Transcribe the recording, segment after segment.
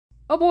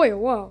Oh boy,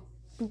 whoa.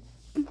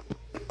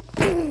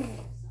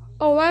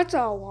 Oh, that's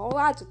a wall.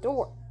 That's a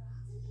door.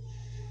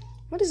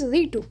 What does it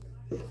lead to?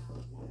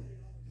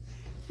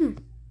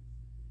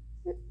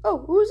 Oh,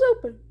 it was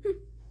open.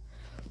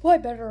 Well, I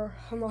better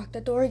unlock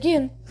that door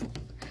again.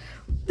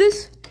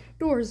 This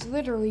door is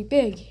literally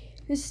big.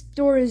 This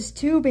door is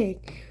too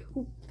big.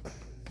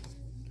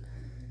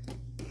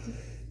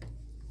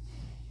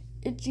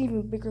 It's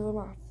even bigger than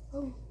mine.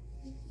 Oh.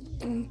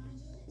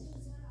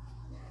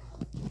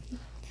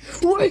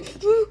 Wait!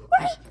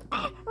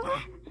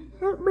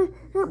 Help me!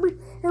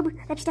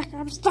 I'm stuck!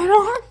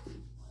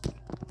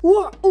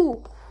 What?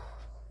 Ooh!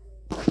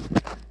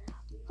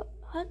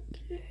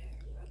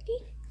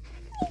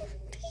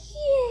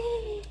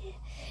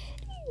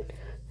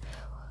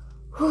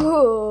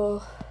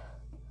 Oh.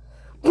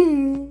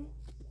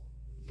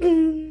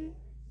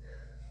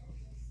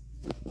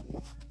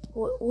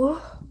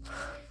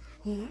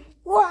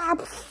 What?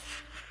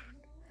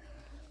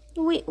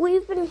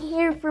 We've been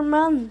here for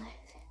months.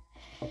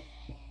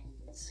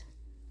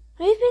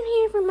 We've been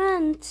here for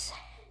months.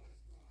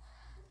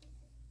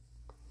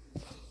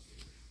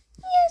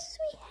 Yes,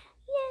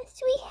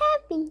 we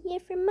have been here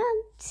for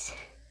months.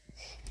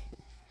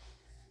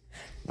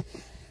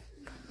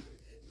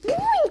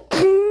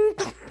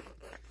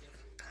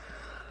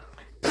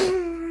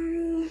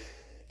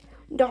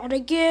 Not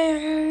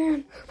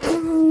again.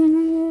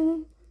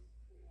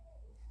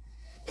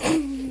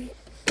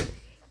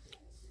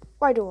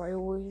 Why do I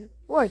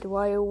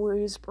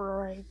always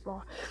break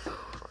my...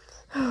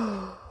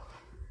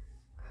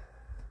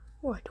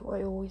 Why do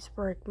I always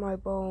break my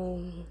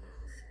bones?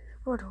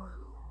 Why do I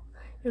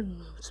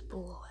lose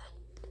blood?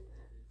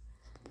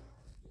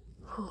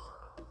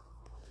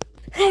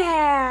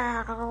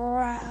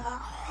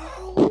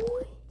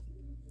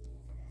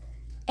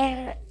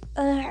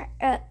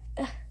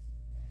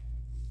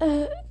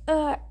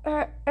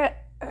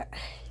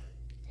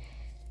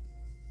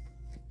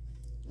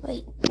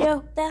 Wait,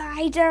 no, the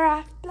lights are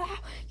off.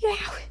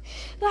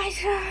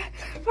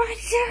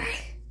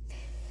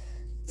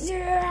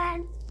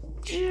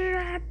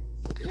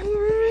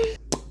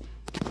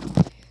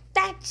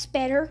 That's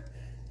better.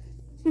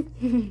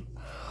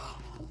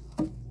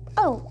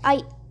 Oh,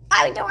 I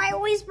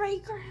always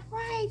break.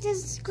 Why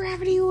does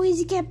gravity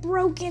always get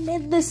broken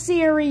in the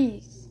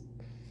series?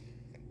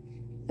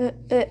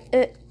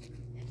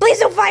 Please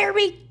don't fire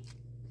me.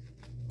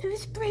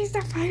 Please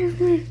don't fire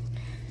me.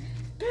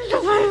 Please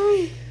don't fire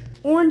me.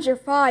 Orange, you're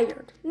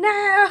fired.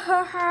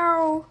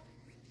 No.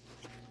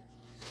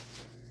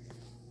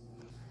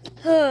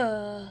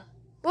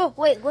 Oh,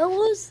 wait, what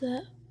was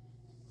that?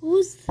 What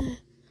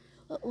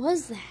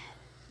was that?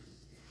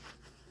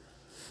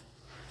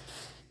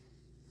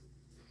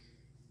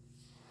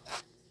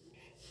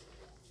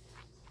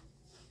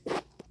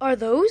 Are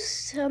those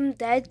some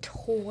dead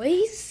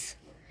toys?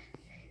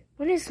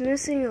 One is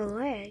missing a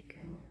leg.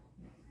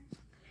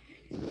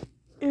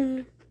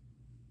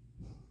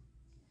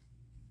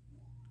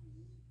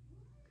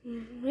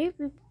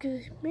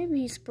 Maybe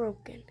he's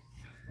broken.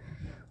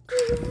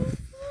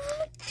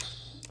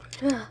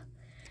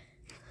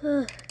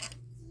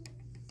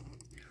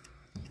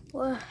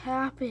 What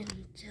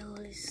happened to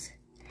his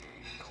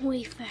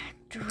toy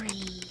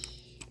factory?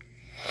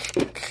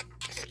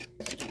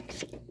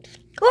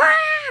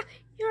 Ah!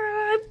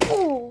 You're a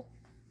fool.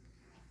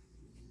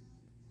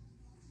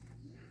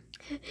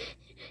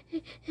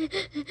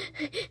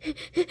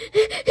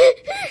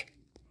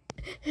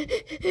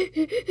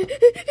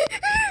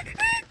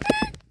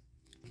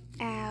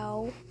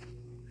 Ow.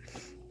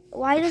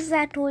 Why does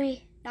that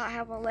toy not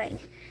have a leg?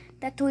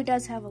 That toy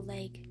does have a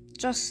leg.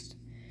 Just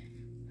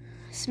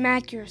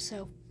smack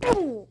yourself.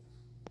 Boom.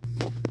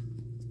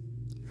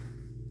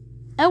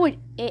 Oh, it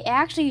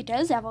actually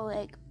does have a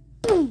leg.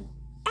 Boom.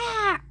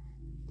 Ah!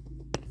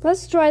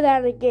 Let's try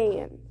that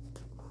again.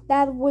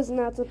 That was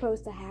not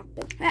supposed to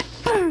happen.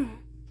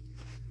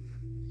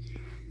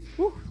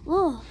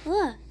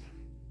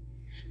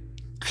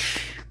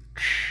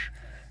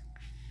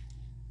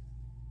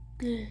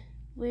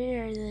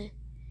 Where are the...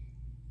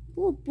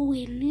 Oh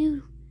boy, a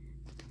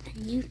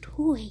new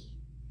toy.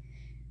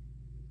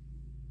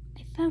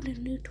 I found a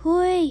new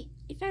toy.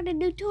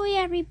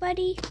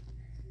 Everybody.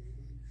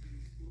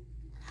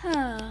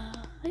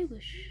 I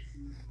wish.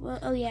 Well,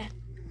 oh yeah.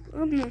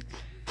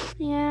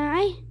 Yeah,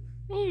 I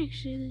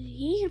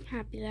actually am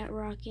happy that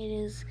Rocket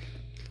is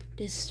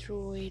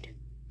destroyed.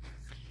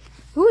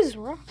 Who's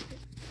Rocket?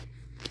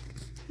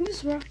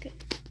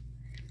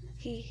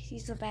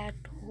 He's a bad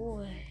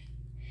toy.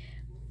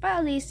 But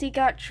at least he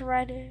got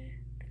shredded.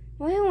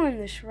 Why am I in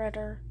the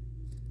shredder?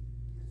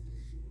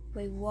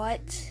 Wait,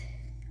 what?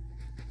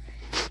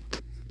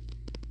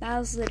 That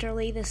was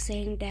literally the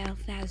same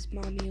death as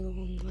Mommy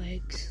Long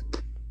Legs.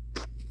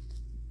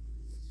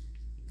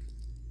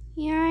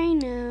 Yeah, I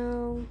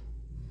know.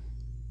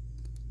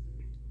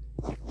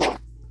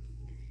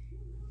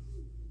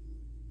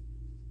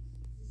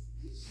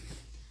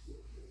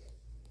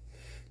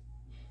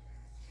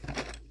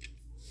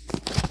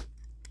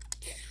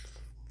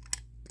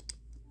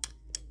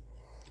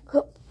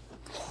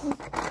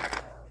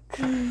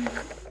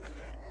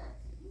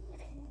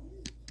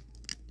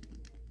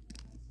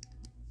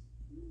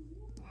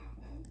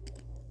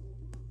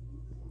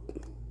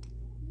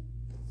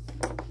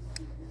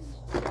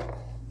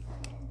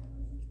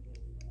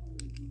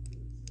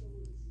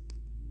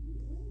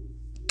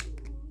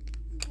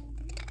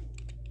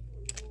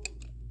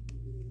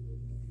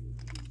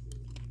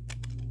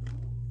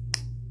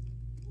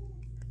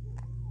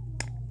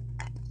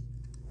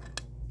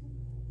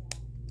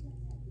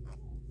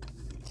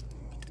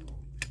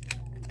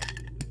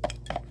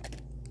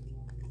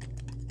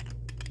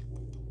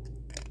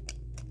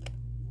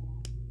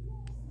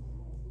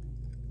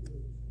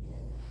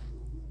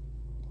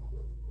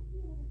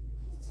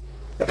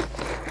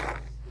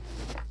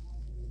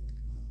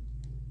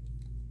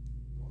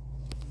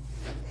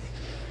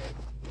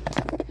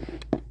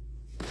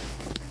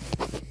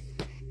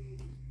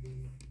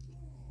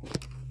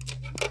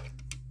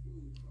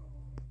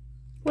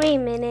 Wait a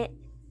minute.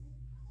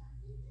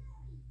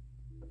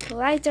 The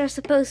lights are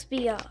supposed to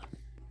be off.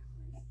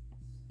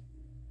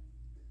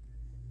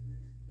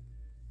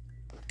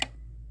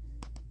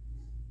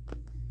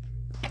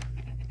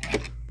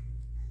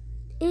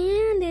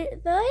 And the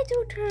lights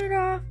will turn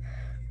off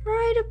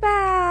right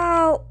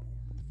about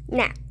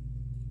now.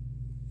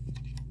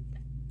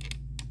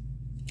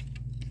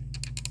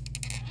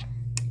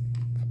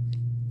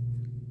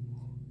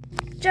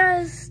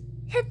 Just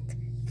hit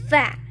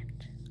that.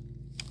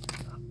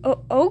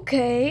 Oh,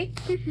 okay.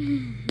 There.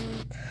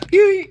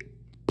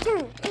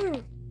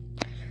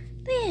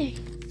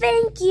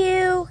 Thank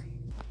you.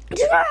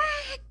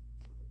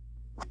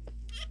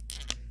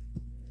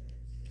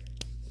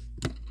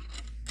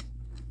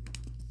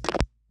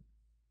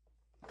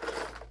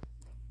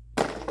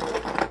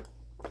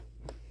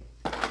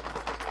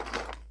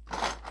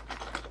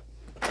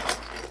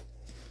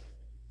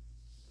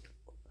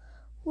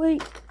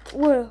 Wait,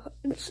 well,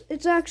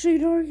 it's actually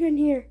dark in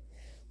here.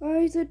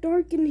 Why is it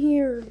dark in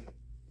here?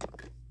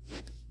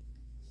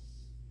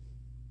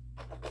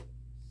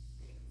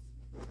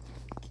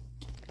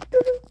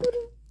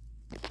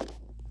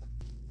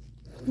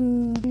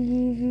 These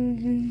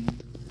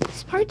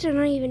parts are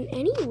not even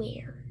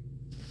anywhere.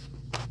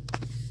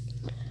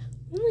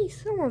 Only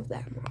some of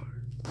them are.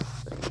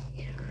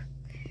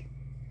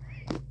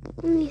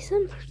 Only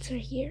some parts are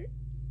here.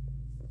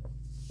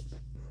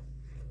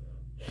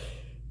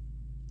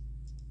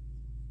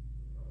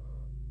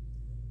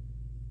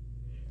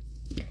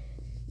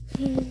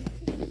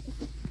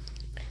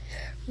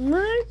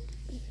 More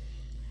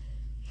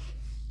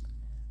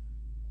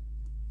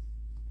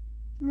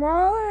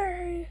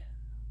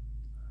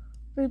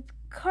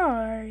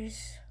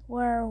cars.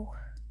 Well,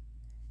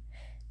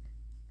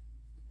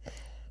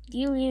 do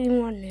you really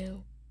want to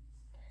know?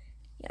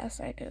 Yes,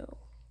 I do.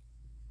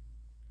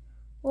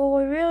 Well,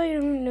 we really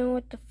don't know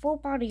what the full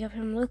body of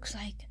him looks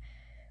like,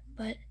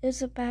 but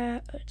it's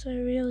a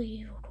really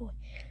evil toy.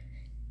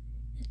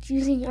 It's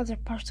using other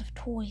parts of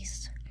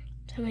toys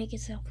to make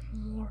itself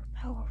more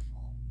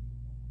powerful.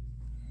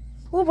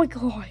 Oh my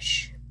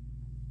gosh.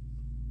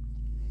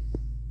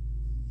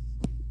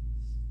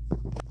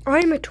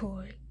 I'm a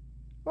toy.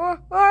 I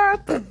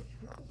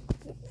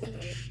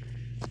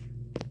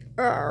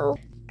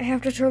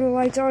have to turn the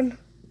lights on.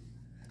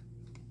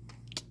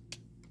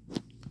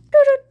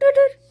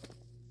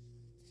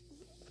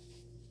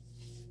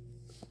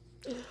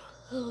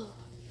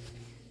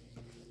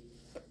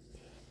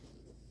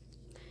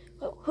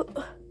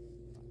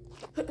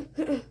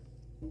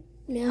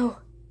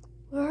 Now,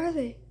 where are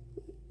they?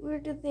 Where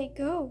did they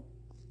go?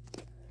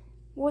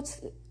 Where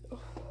is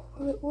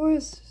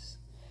this?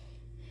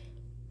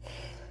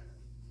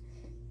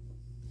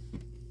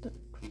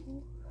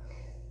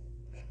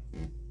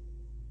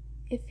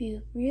 If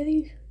you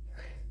really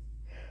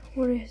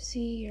want to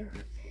see your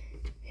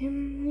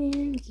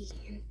family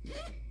again,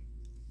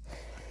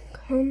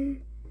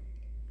 come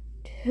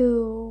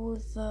to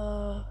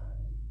the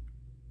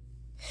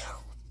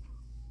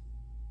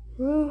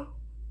room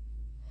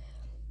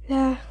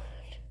that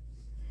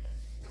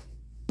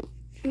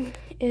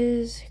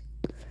is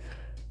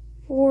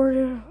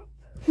boarded up.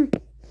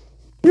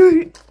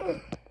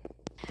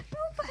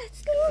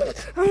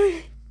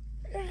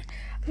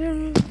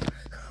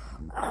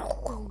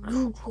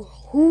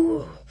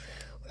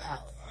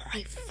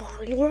 I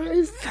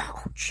finally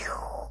found you.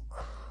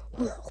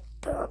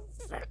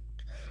 Perfect.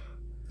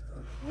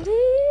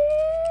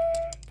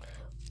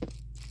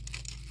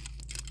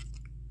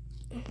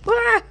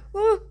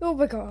 Oh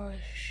my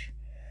gosh.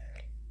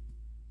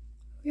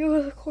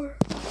 You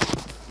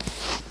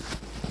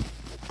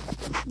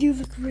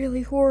look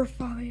really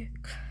horrifying.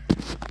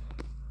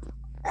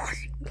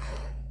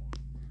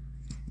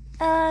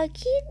 Can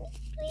you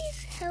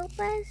please help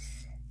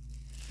us?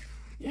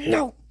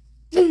 No.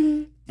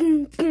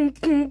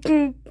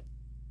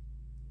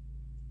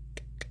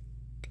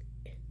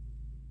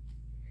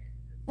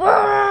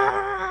 Oh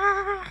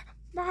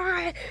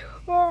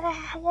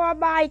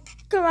my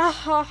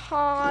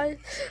god.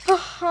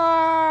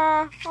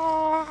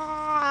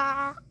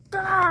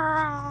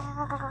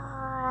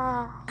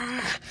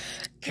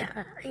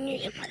 I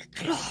need my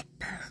claw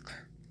back.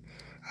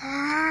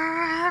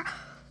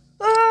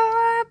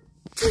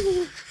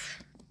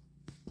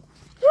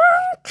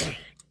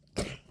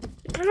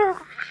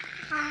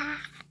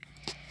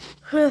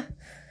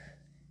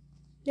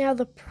 Now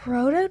the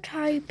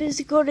prototype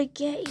is gonna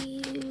get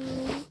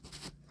you.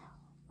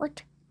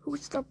 What?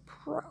 Who's the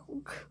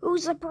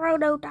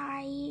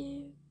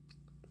prototype?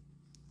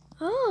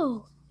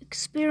 Oh,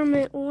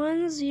 experiment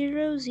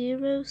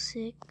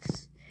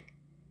 1006.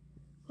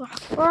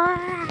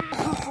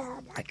 Oh,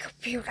 my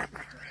computer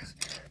virus.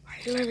 My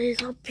living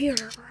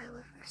computer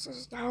virus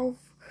is now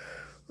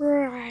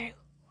right.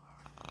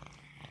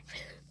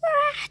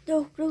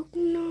 No.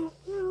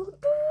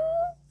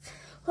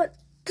 What?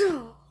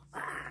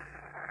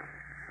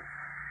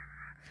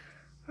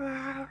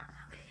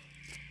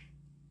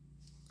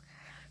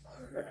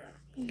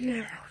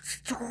 Now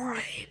it's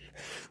time.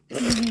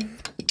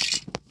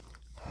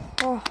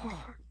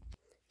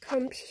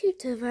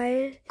 Computer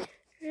virus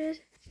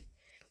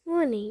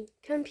Warning,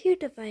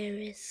 computer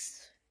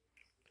virus.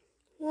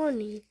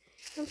 Warning,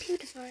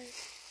 computer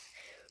virus.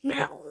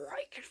 Now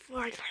like it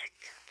for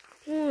like.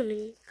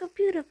 Warning,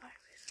 computer virus.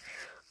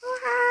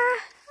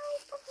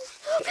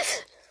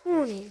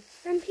 Warning,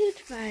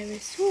 computer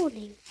virus.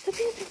 Warning,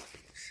 computer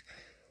virus.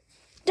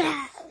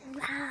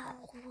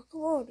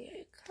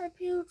 Warning,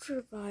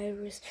 computer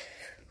virus.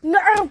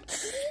 No!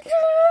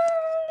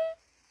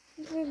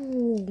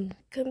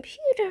 Computer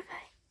virus.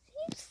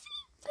 You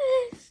see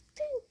this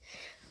too?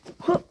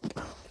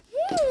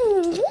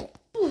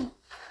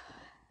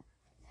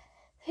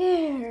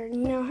 There.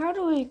 Now, how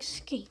do we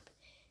escape?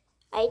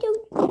 I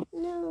don't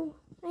know.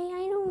 I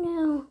don't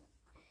know.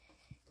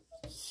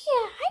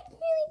 Yeah, I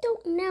really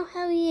don't know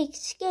how we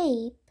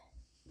escape.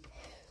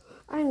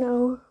 I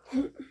know.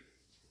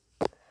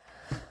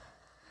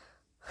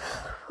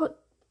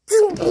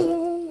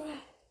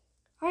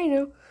 I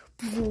know.